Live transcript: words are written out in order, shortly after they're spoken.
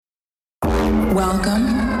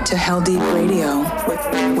Welcome to Heldeep Radio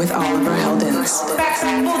with Oliver Heldens.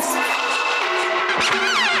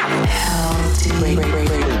 Heldeep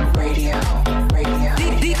Radio.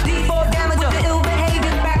 Deep for damage of ill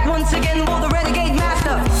behavior. Back once again for the renegade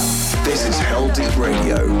master. This is Heldeep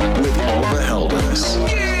Radio with Oliver Heldens.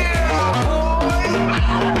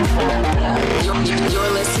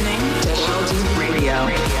 You're listening to Heldeep Radio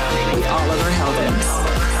with Oliver Heldens.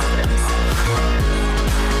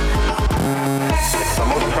 It's the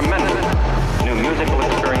most tremendous new musical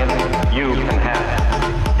experience you can have.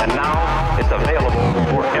 And now it's available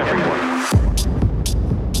for everyone.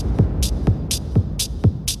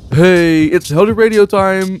 Hey, it's Heldeep Radio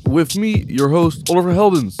time with me, your host, Oliver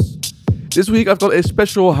Heldens. This week I've got a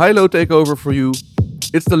special high-low takeover for you.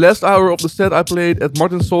 It's the last hour of the set I played at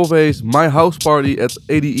Martin Solveig's My House Party at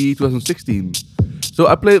ADE 2016. So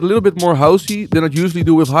I played a little bit more housey than I usually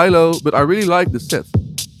do with high-low, but I really like this set.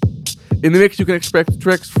 In the mix you can expect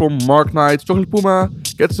tracks from Mark Knight's Chocolate Puma,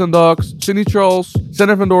 Cats and Dogs, Cindy Charles,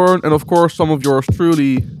 Sander Van Doorn, and of course some of yours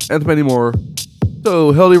truly, and many more.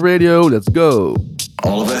 So, Heldeep Radio, let's go!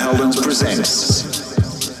 Oliver Heldens presents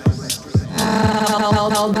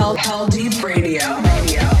Heldeep Radio.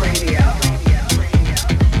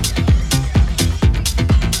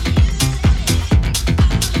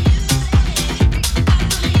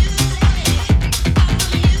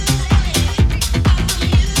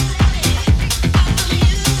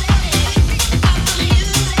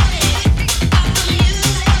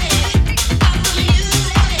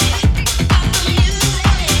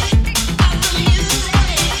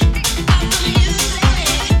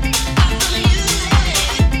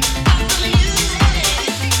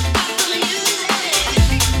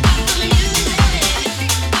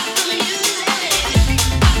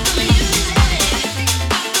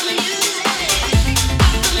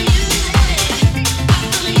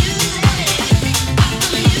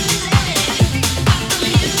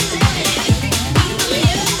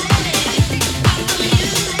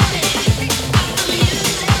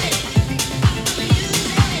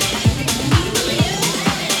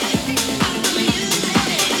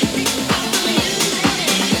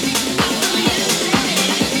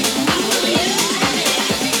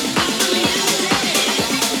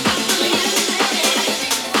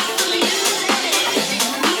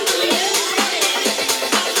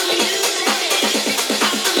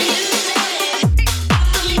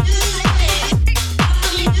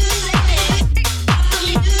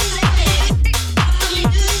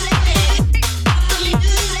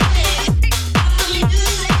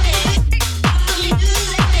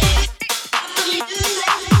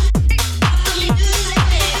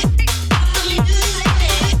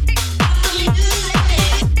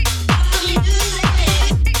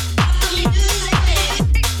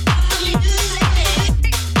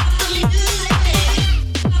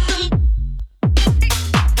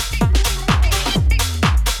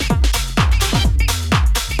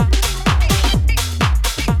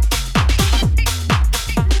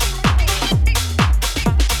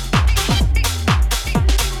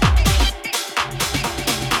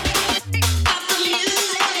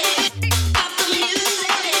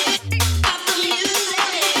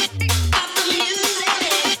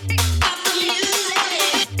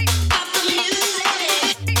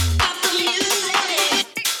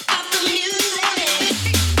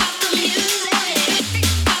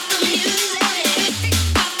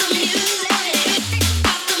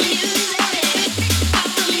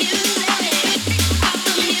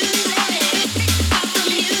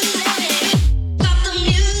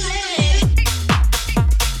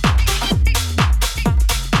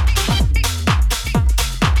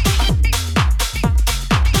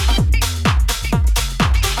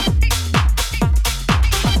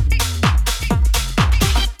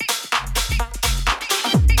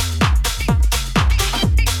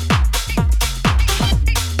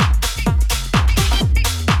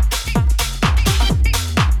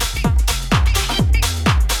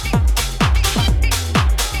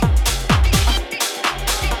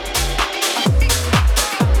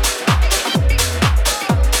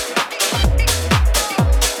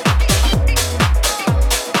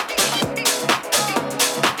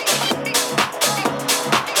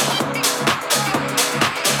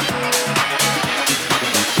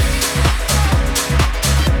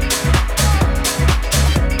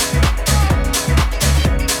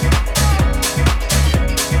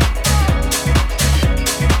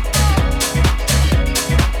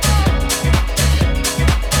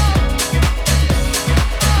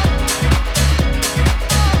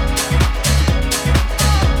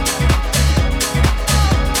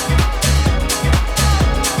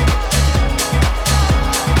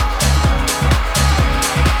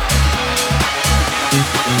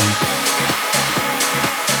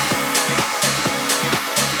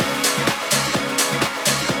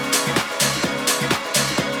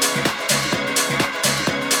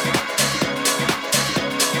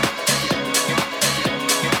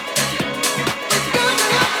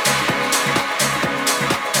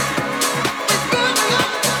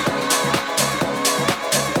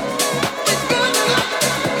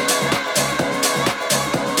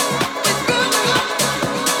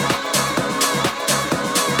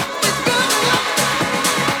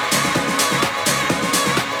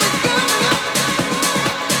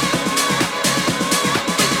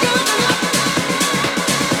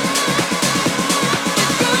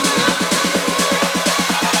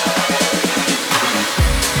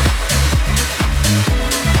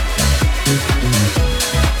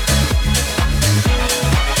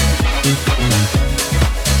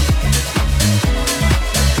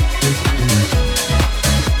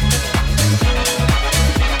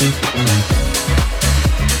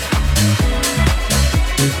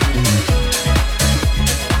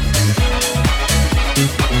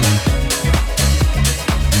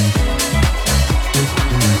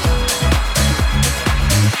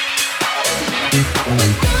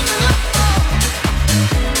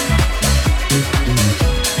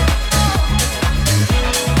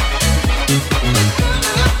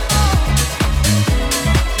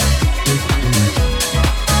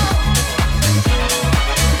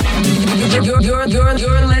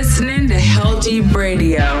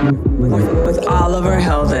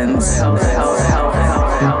 Heldens.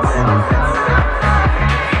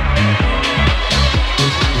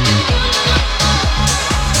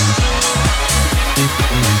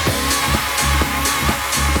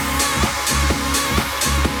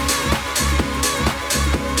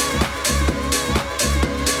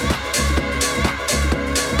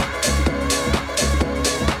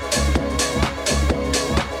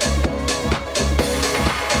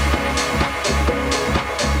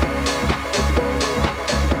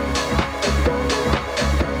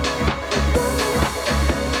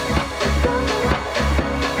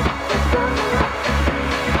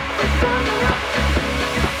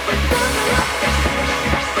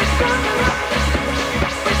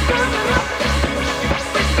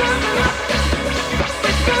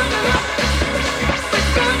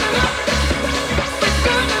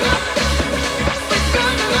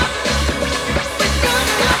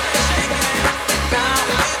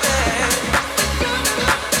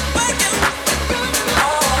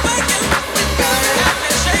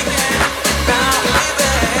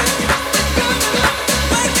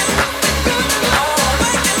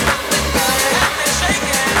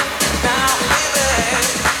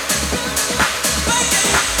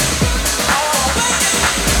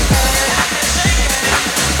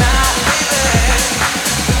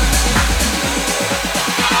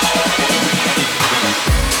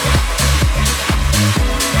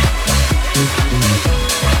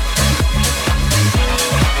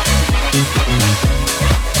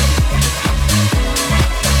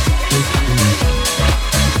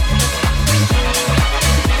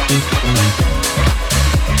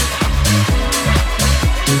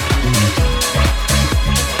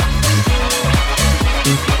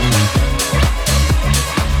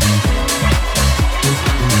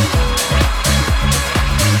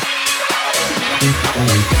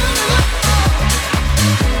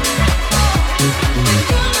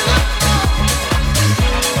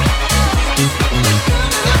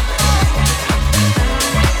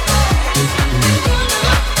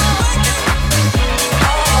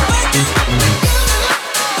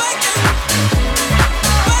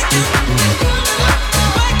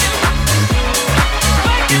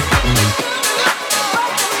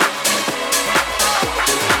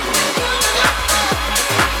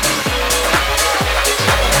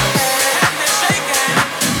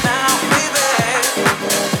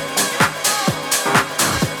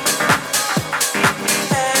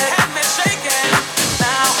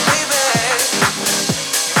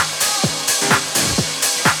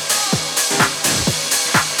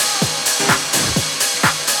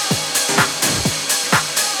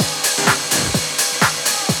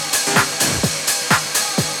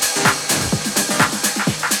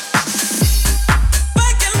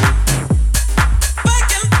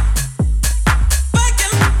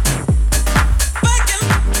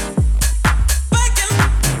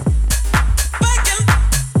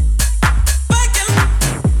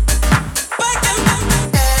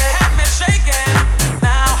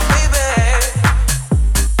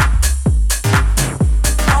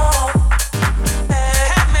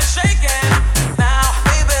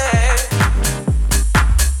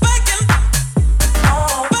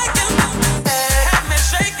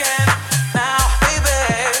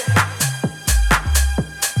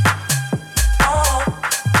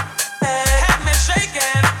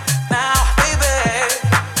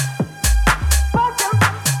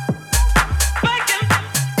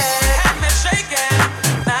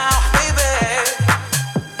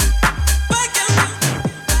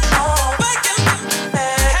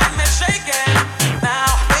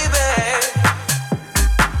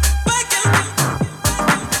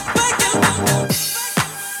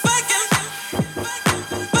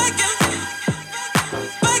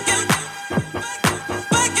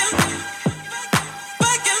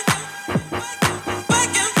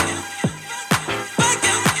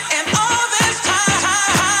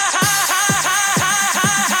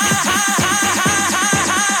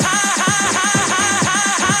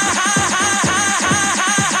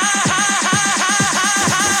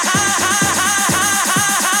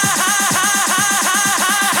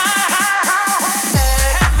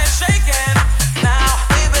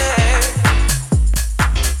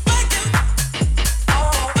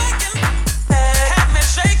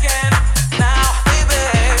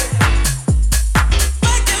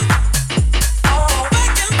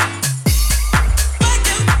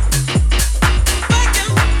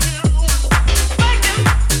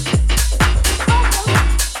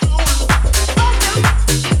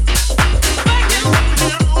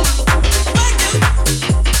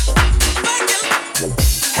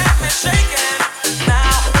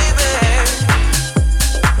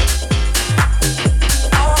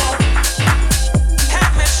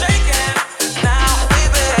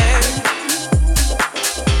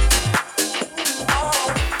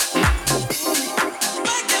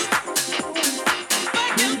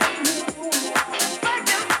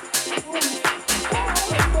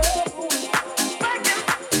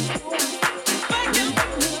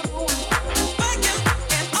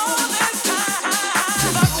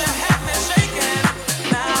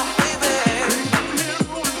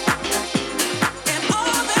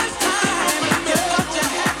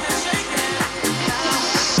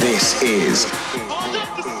 This is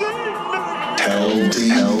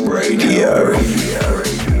Heldeep Radio.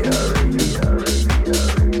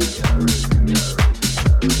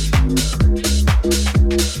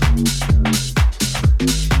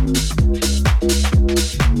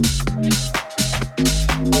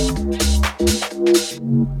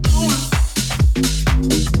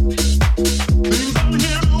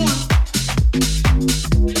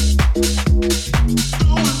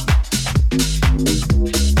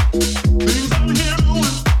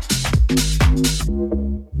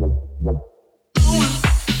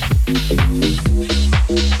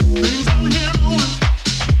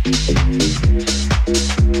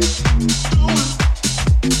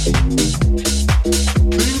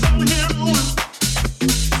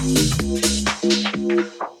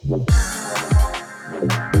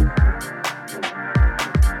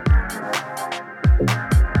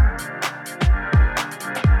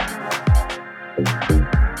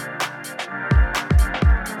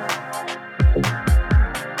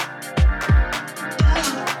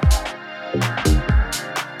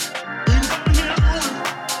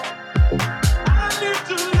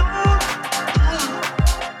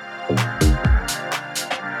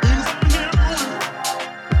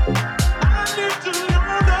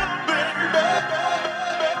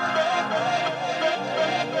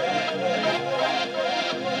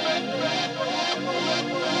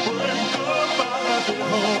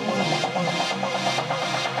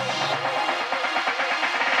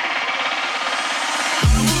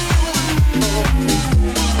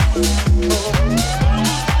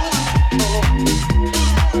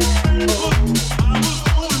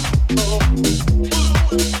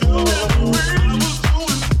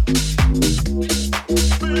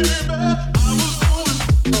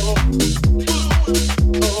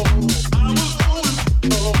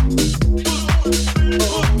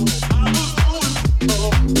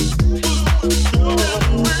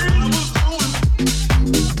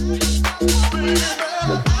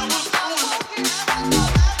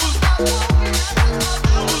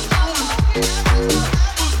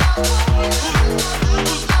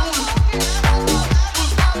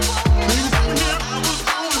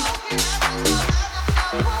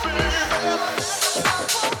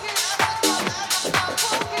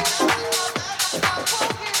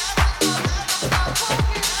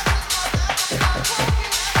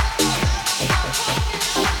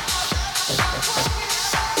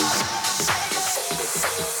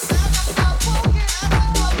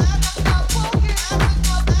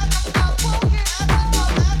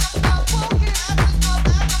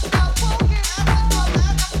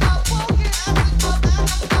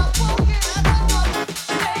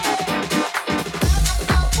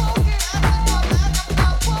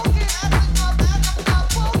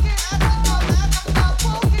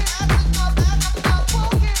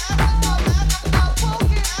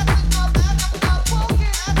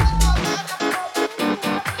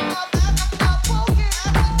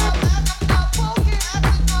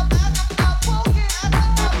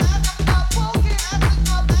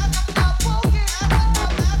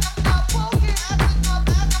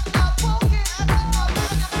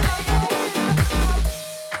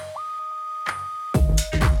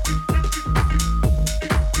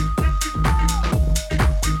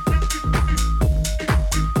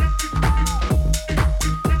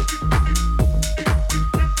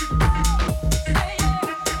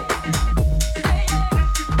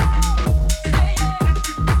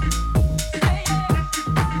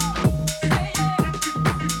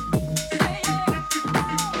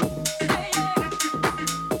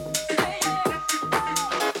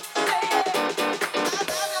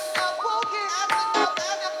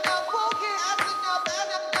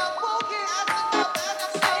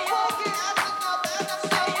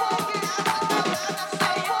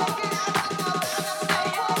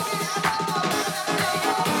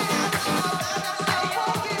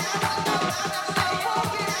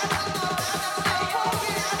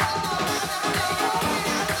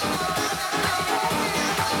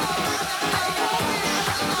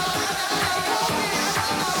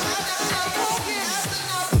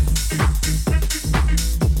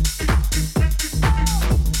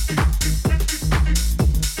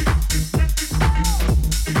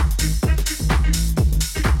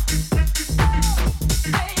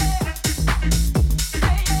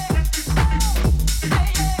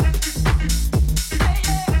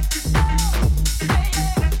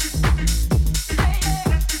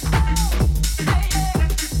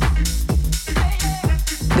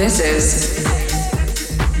 This is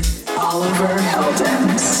Oliver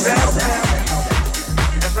Heldens.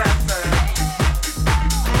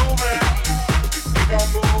 Moving, keep on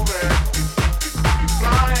moving,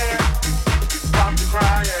 flying.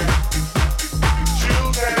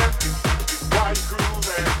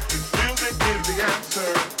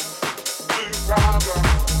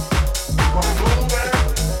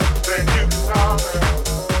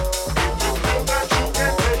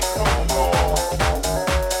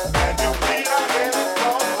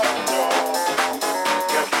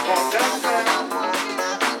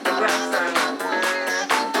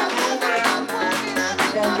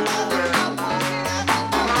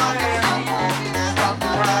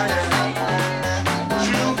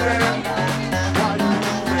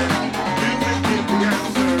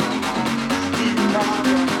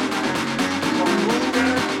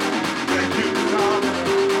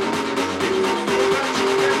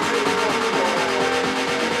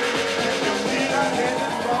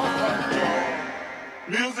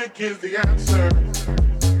 is the answer.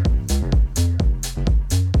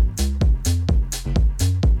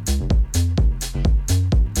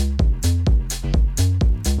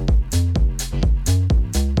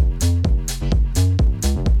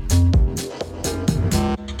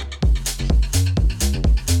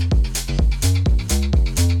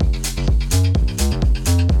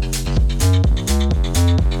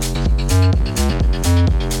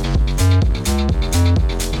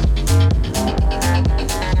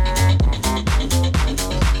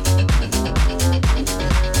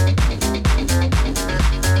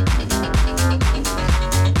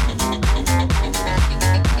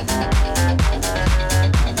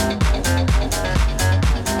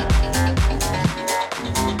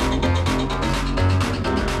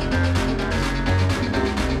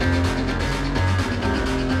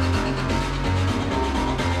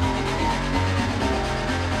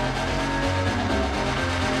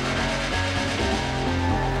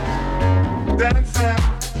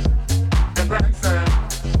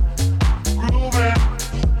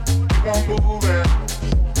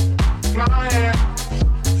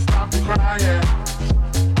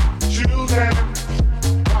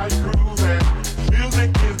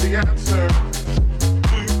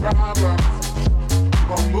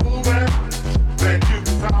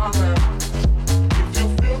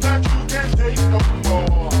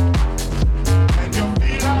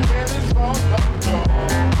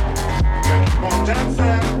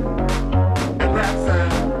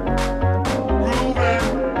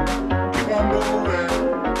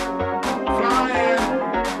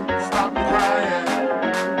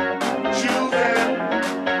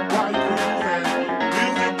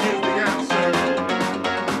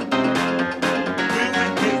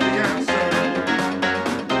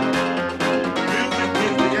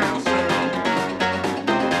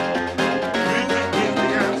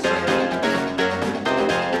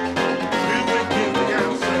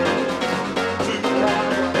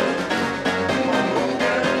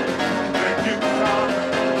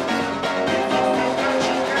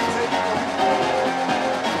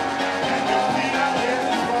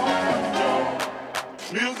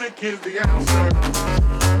 Is the answer.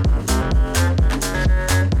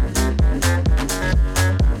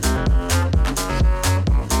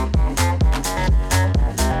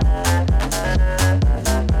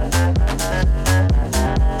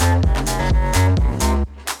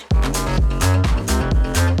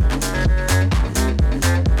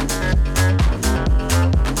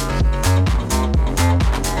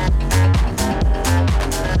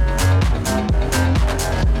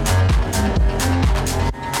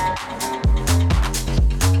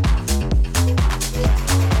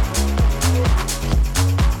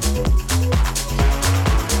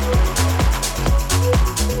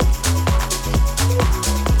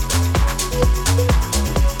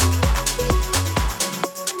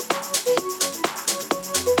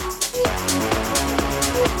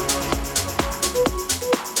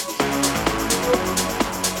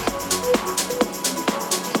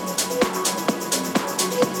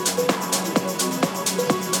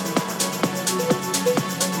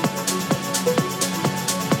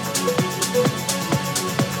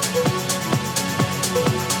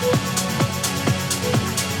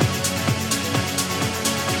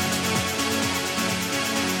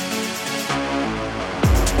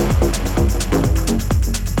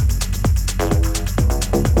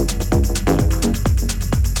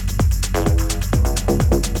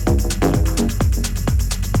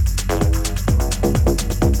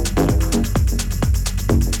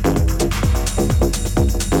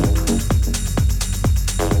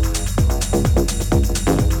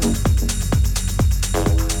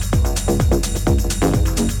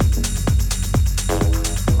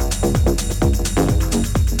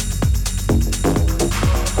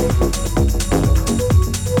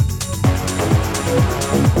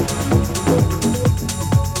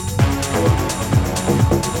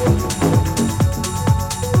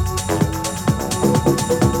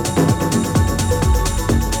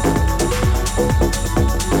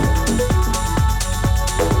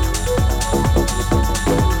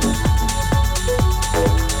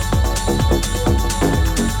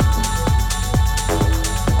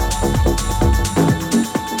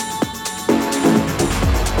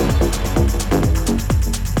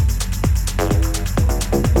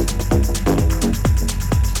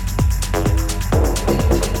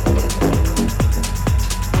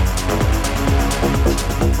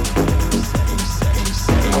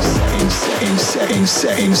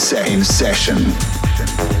 In session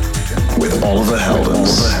with Oliver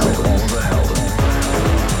Heldens.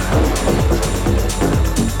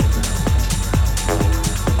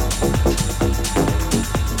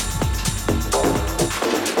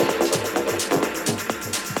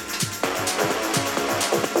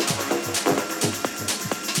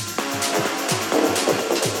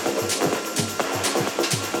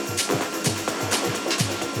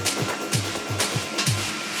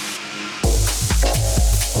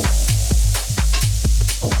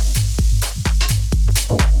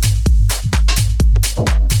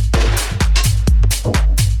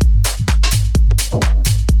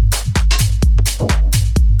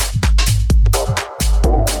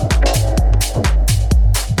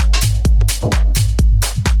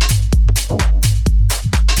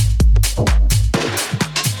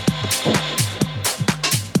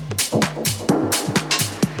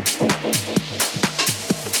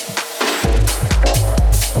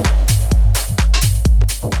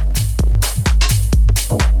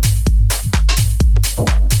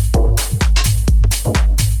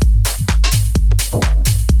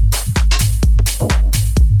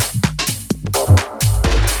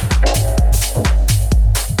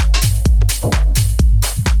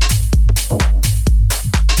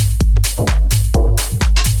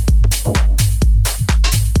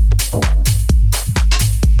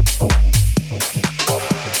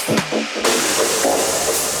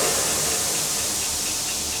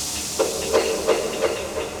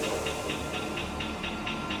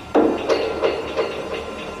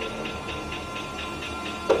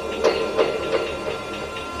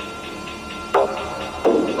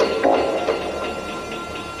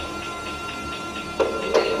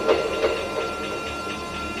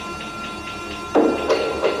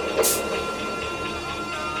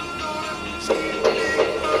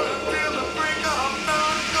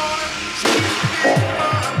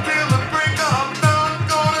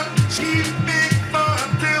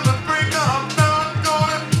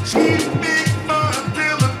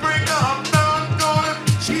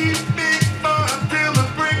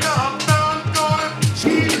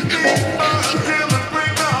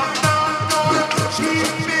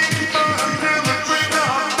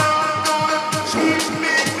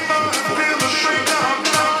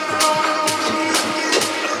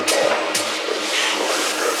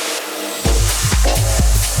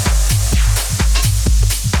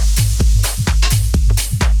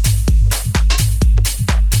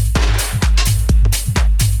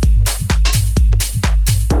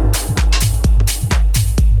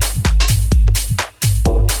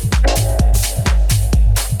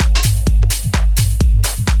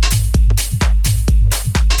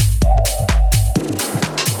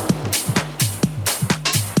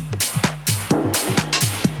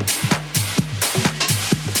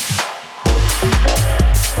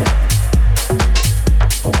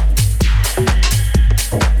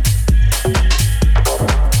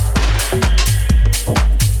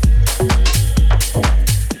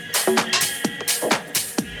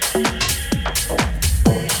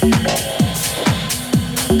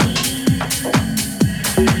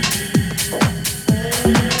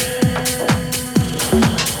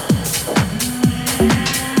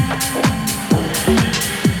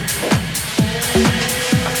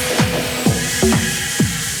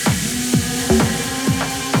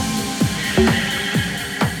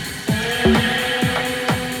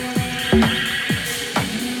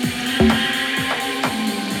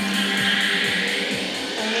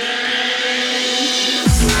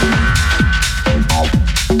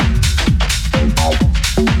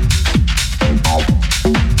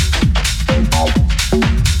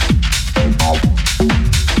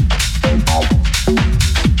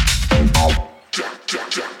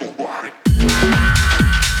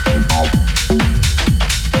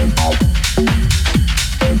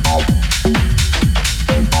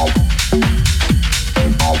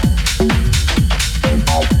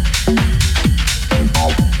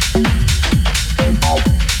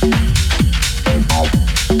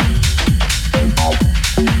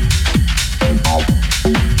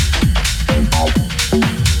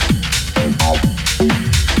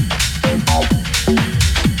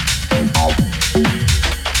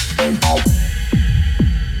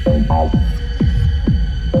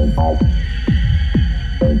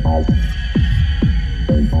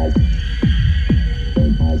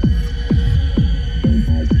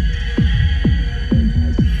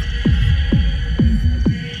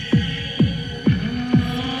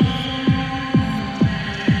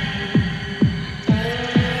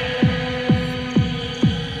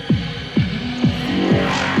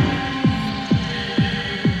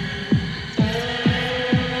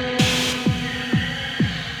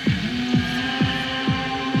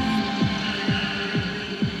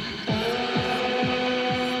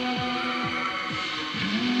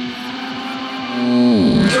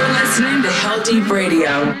 listening to Heldeep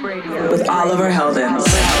Radio with Oliver Heldens.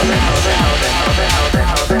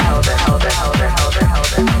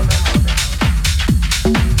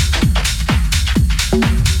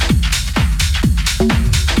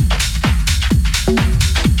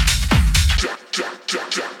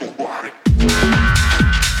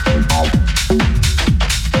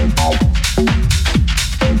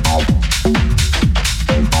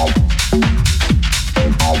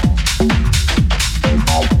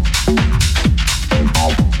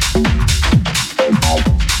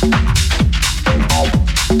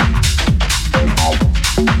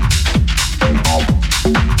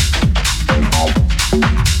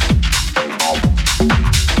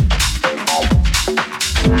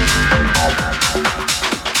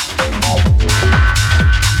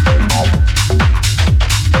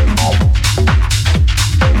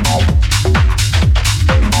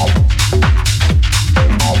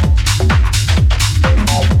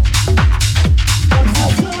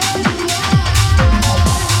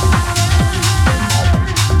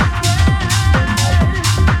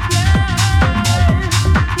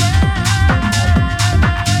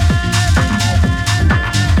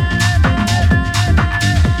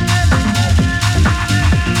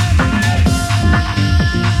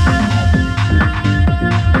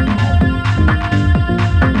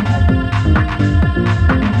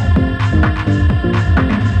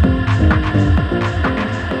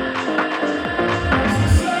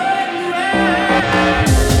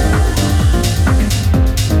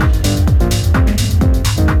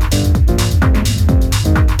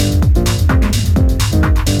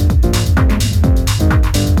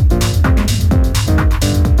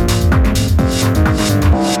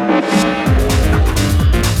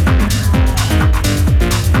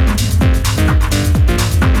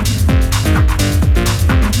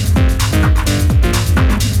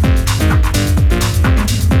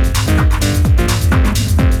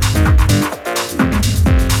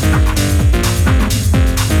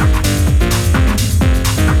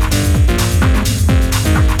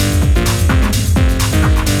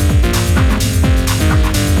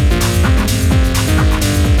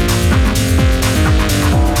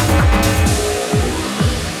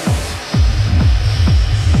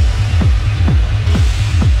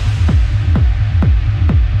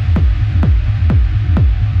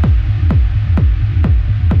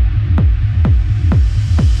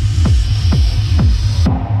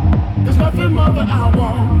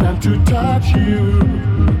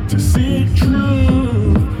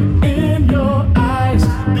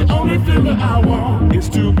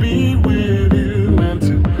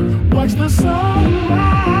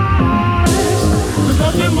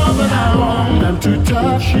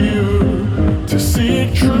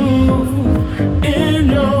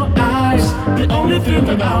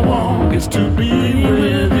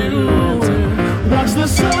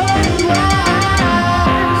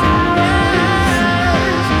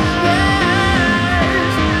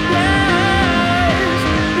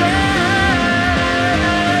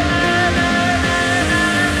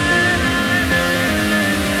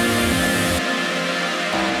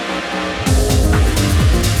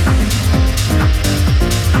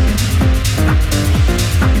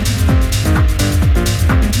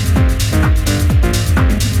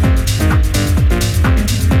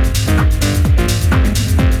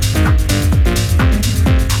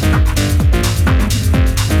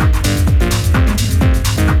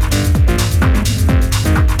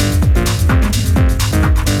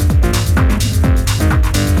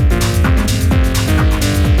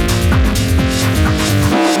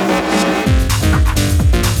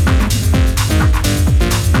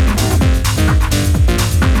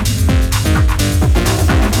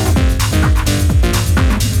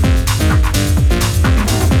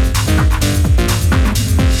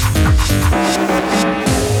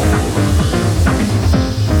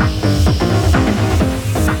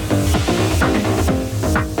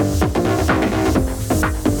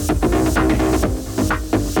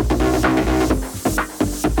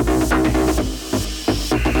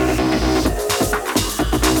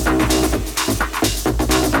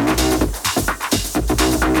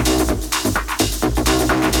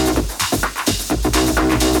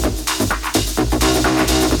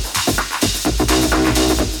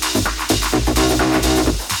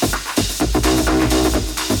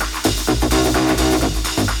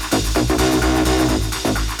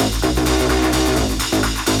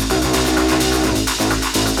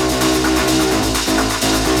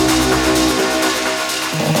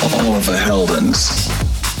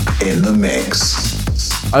 in the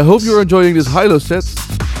mix. I hope you're enjoying this high-low set.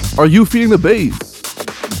 Are you feeling the bass?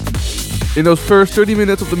 In those first 30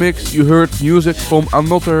 minutes of the mix, you heard music from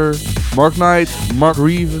Another, Mark Knight, Mark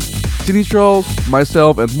Reeve, Cindy Charles,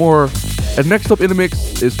 myself and more. And next up in the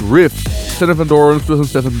mix is Riff, Seven Van Doren's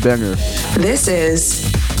 2007 banger. This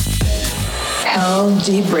is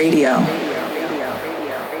Heldeep Radio.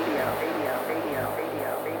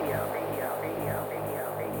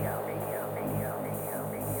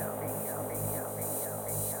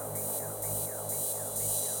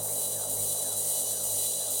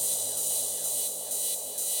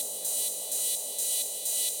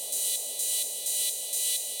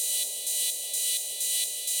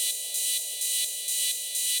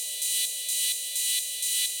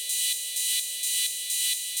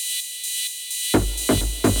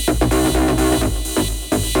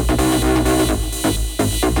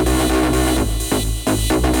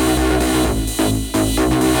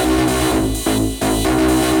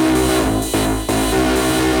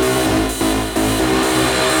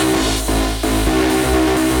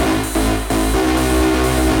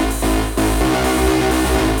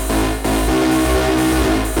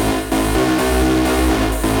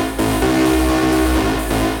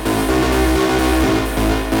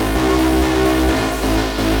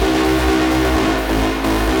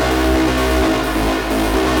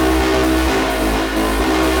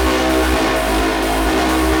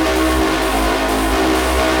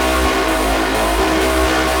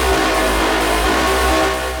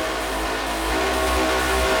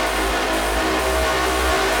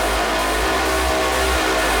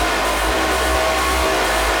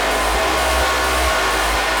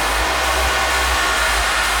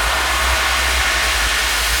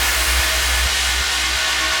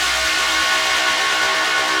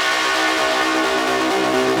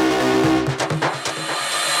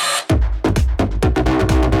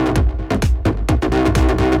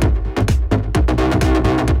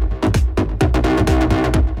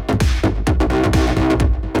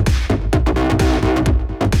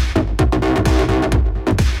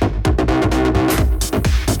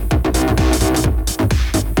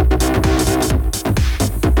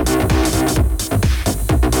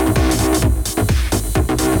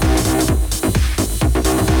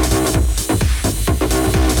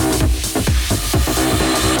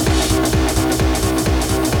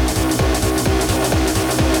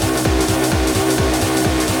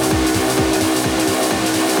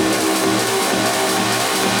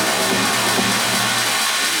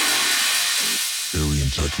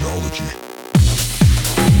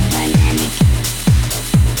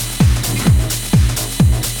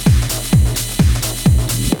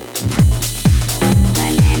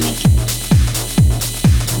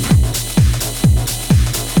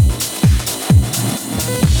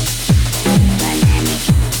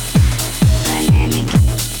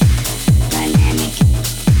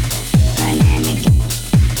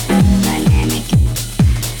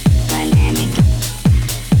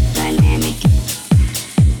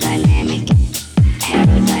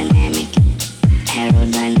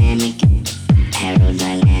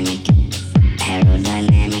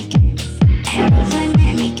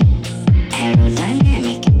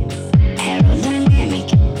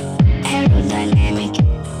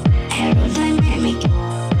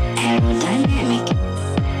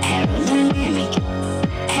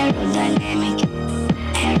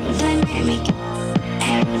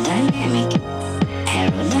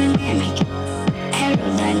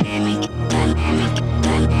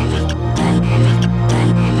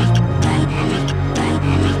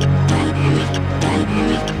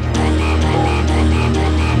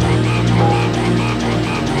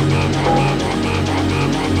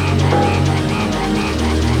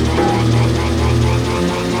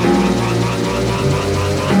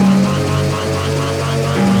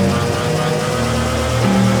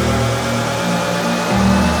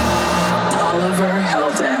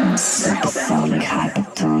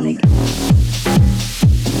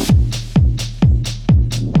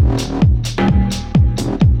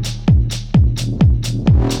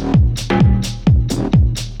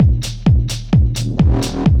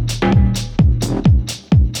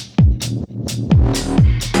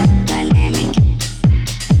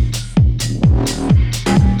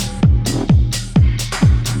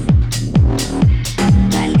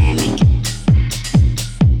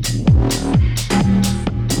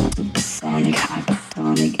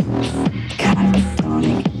 Hypertonic.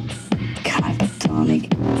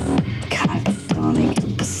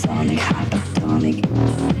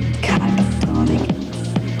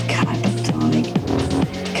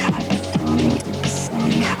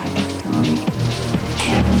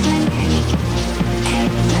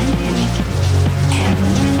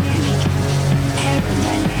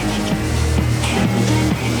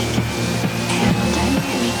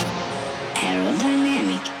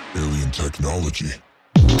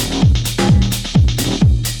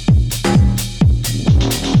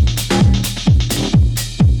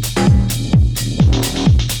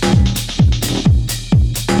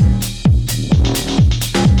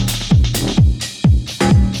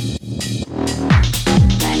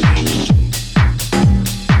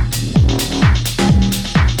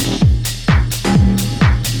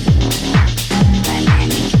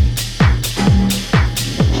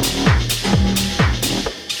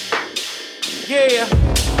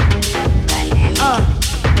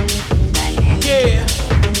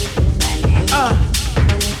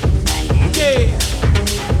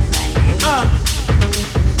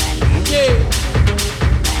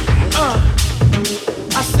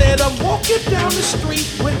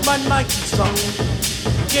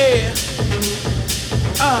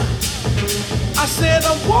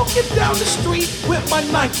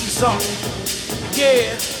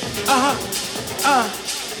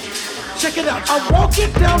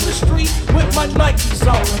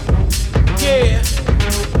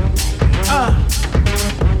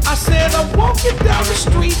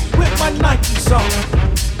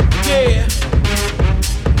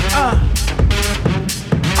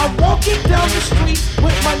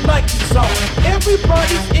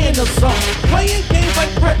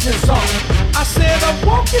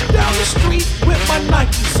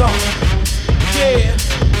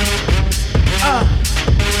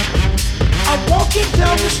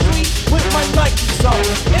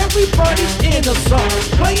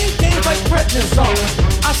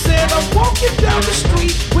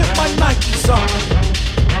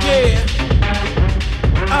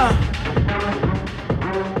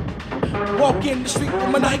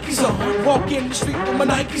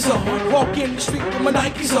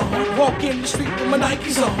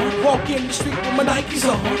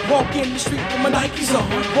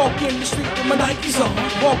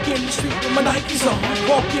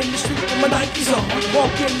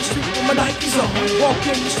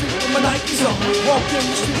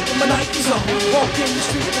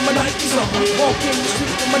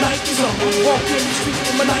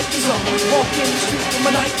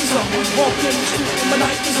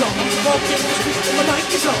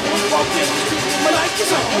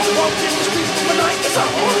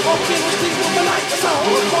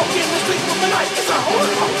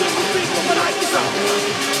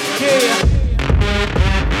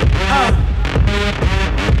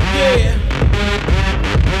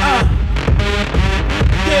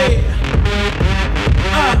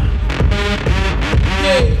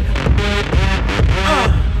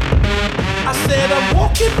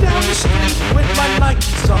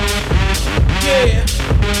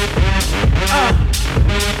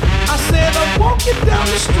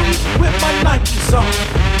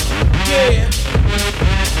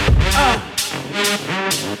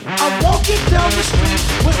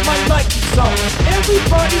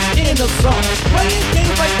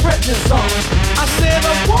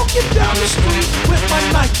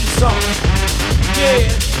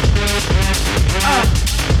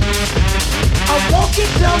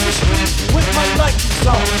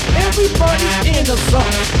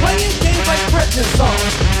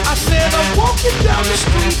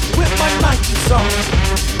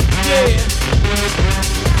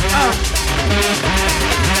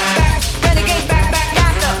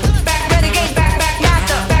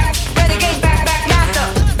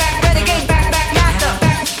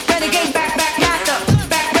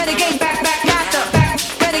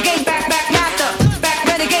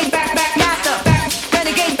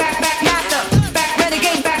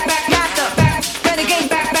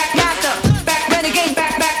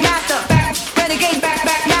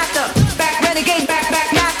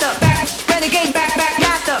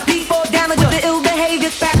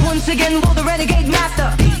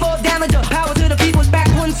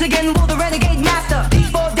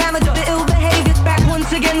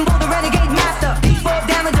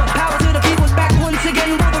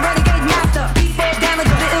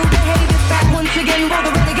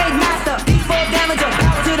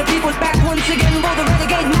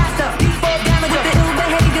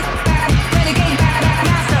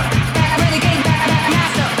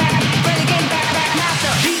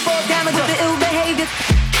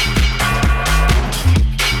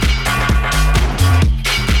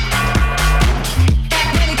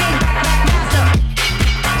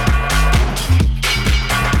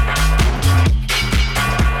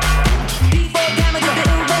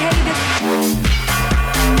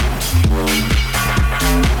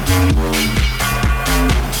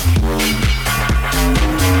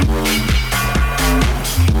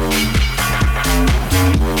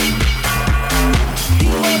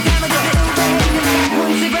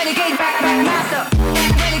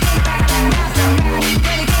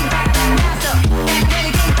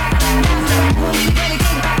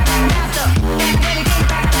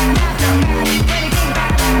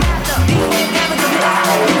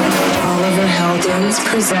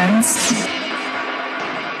 presents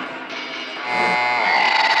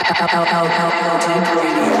Heldeep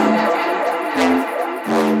Radio.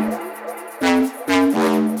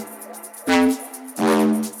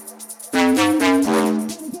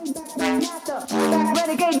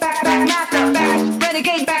 Renegade back master,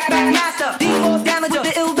 renegade back master. D4 damager,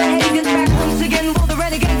 the ill behavior back once again. Will the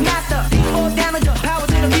renegade master? D4 damager, power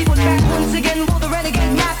to the people back once again. Will the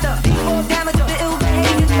renegade master? D4 damager, the ill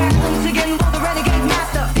behavior back once again. Will the renegade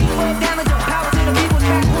master? D4 damager, power to the people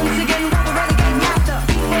back once again. Will the renegade master?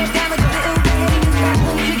 D4 damager, the ill behavior back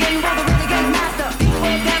once again. Will the renegade master?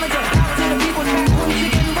 D4 damager, power to the people back once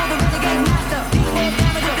again. Will the renegade master? D4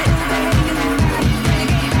 damager, the ill behavior back renegade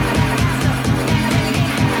master.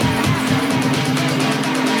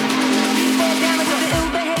 Damager, the ill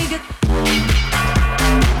behavior.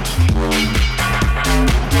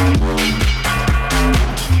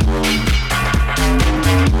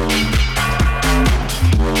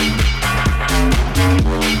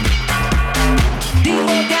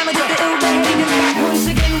 D4 damager, the ill behavior back once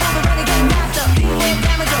again. Will the renegade master? D4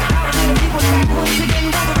 damager, power to the people back once again.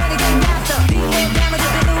 Will the renegade master? D4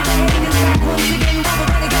 damager, the ill behavior back once again. Will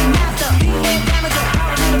the renegade master? D4 damager,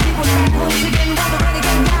 power to the people back once again. Will the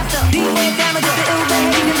renegade master? D4 damager, the ill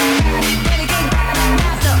behavior renegade back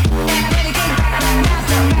master. Renegade back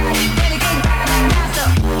master. Renegade back master.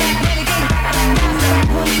 Renegade back master.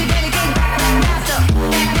 Once again, renegade back master.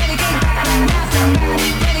 Renegade back master. Renegade back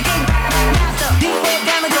master.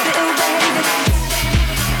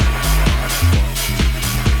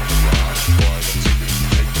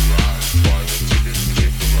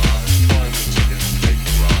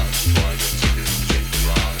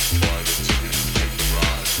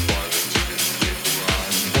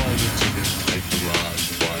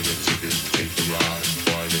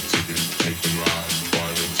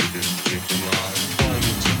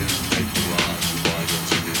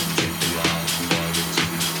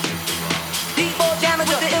 D4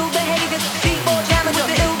 damager, the ill behavior. D4 damager,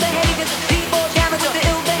 the ill behavior. D4 damager, the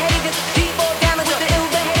ill behavior. D4 damager, the ill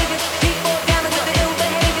behavior. D4 damager, the ill behavior. D4 damager, the ill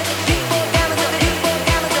behavior. D4 damager, the D4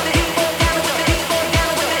 damager, the D4 damager, the D4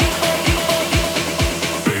 damager, the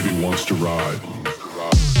Baby wants to ride.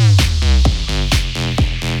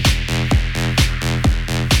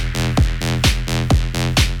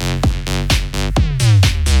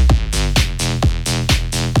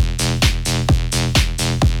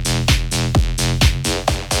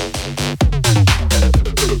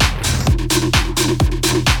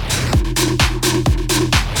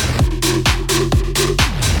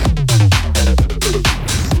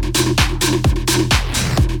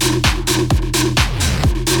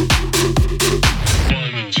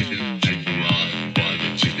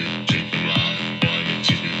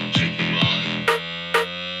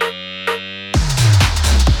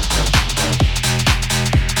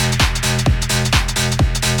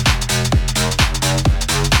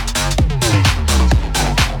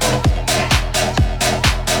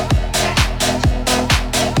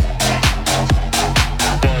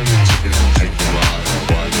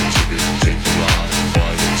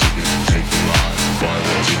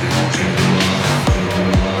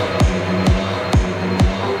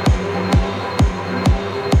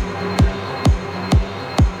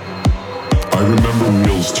 I remember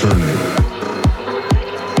wheels turning.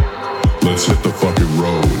 Let's hit the fucking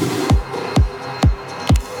road.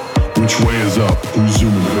 Which way is up? Who's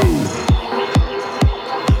zooming who?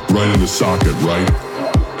 Right in the socket, right?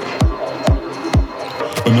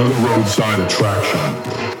 Another roadside attraction.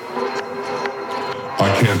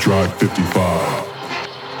 I can't drive 55.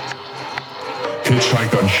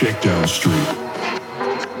 Hitchhike on Shakedown Street.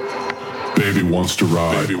 Baby wants to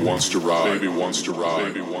ride. Baby wants to ride. Baby wants to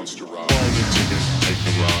ride. Baby wants to ride. Buy the ticket, take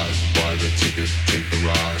the ride. Buy the ticket, take the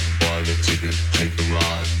ride. Buy the ticket, take the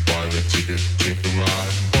ride. Buy the ticket, take the ride.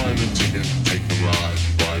 Buy the ticket, take the ride.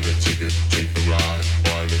 Buy the ticket, take the ride.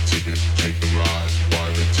 Buy the ticket, take the ride. Buy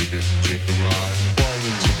the ticket, take the ride. Buy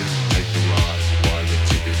the ticket, take the ride. Buy the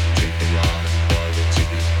ticket, take the ride. Buy the ticket, take the ride. Buy the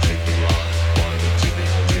ticket, take the ride. Buy the ticket,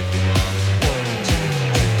 take the ride.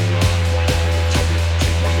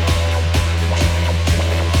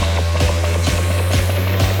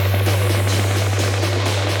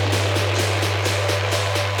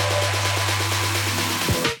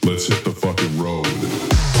 Let's hit the fucking road.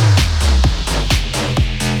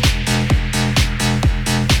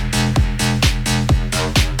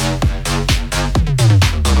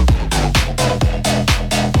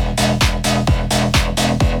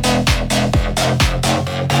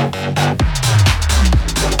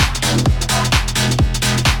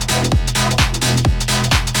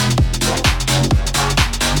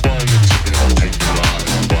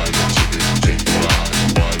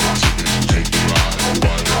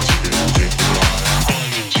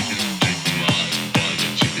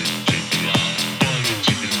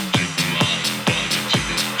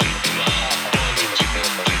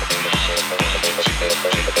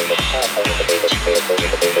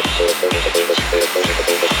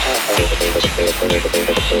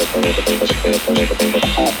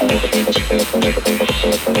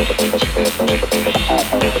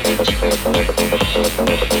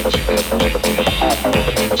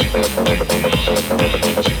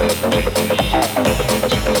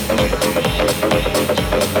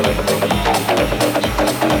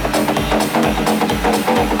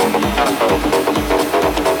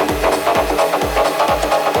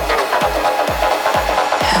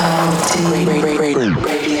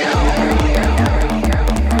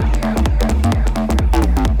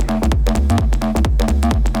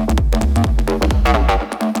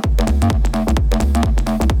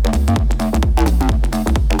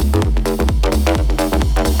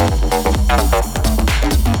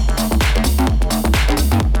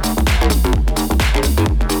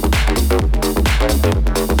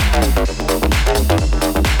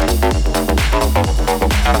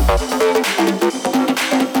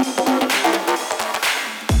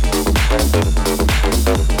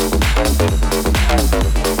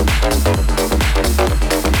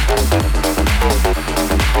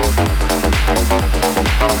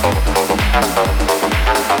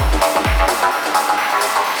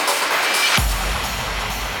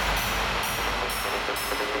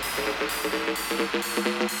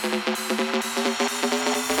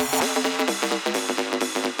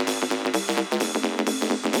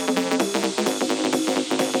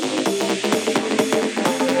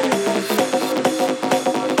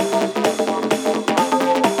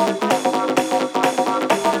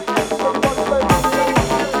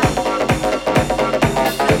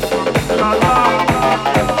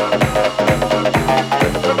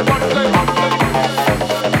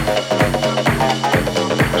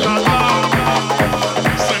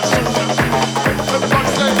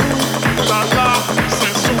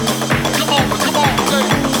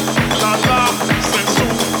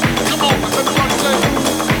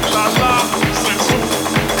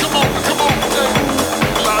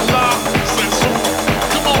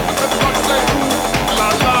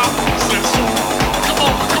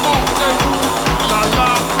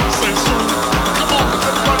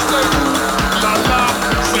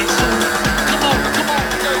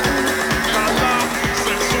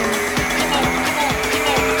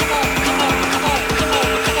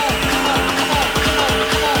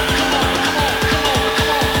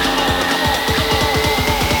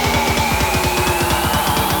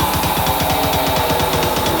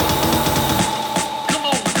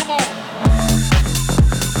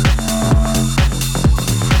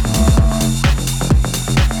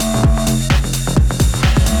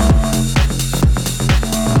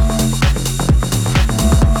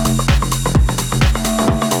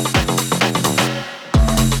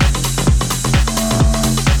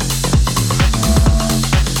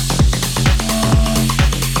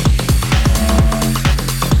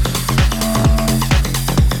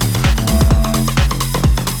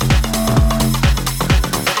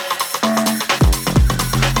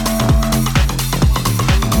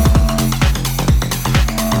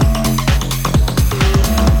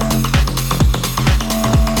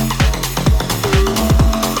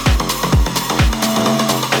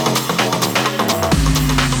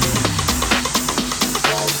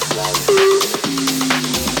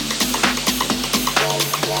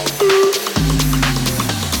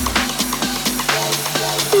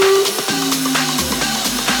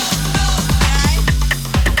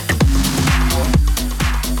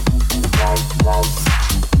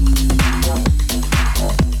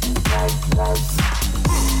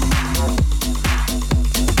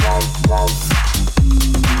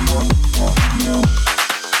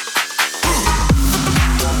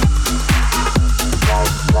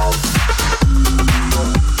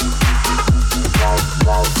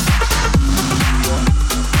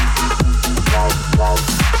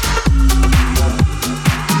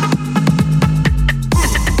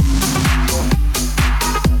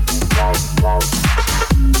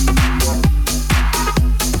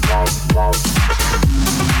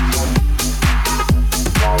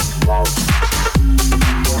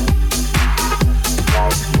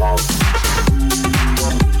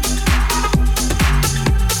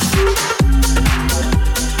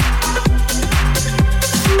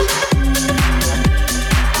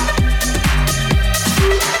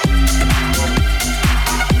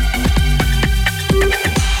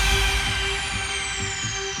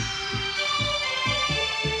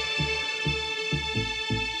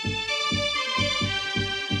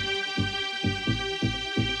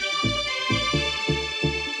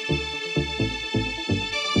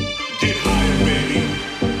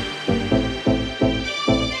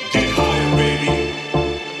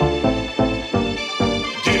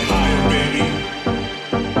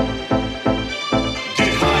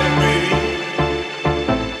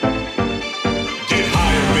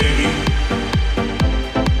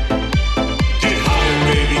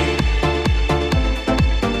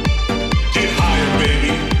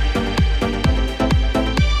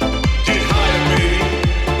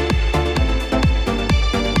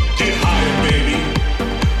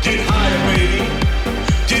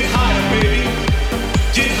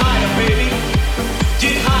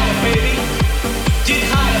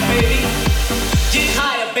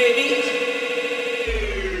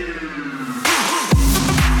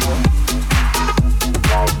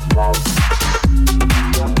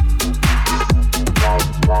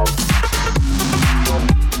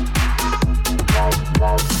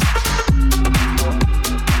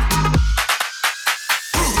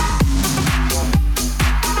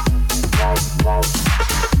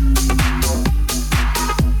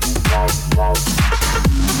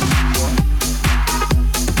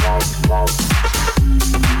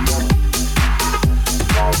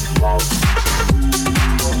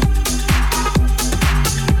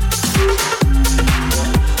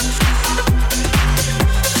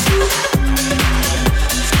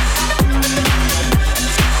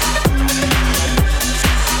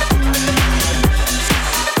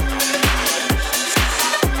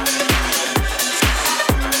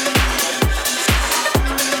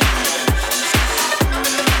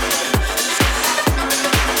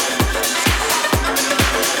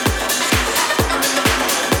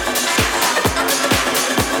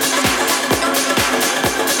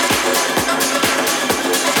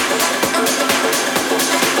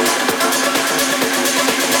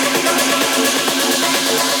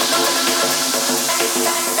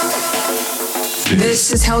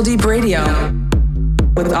 This is Heldeep Radio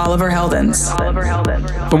with Oliver Heldens.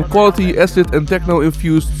 Some quality acid and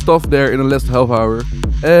techno-infused stuff there in the last half hour.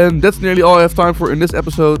 And that's nearly all I have time for in this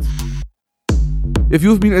episode. If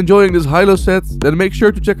you've been enjoying this Hilo set, then make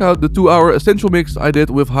sure to check out the 2-hour essential mix I did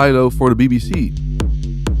with Hilo for the BBC.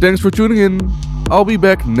 Thanks for tuning in. I'll be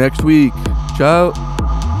back next week. Ciao.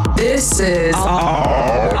 This is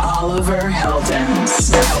Oliver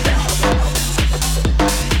Heldens.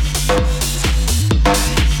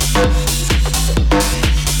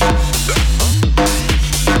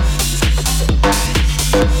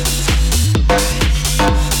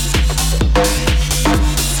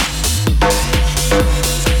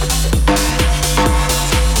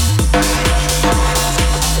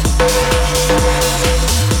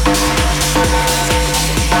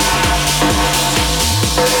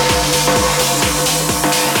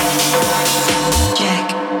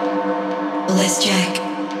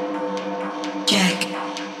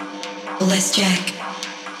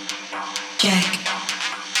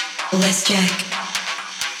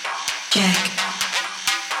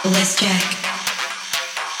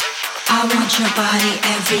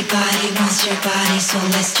 Everybody wants your body, so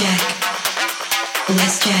let's check.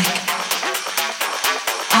 Let's check.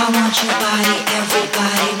 I want your body,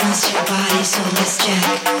 everybody wants your body, so let's check.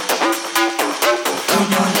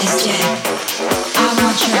 Come on, let's check. I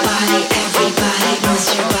want your body, everybody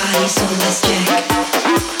wants your body, so let's check.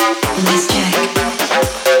 Let's check.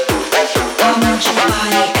 I want your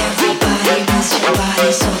body, everybody wants your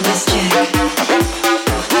body, so let's check.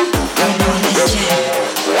 Come on, let's check.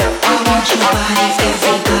 I want your body,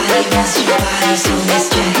 everybody wants your body, so let's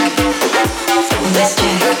check. Let's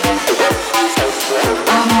check.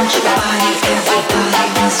 I want your body, everybody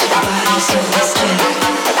wants your body, so let's check.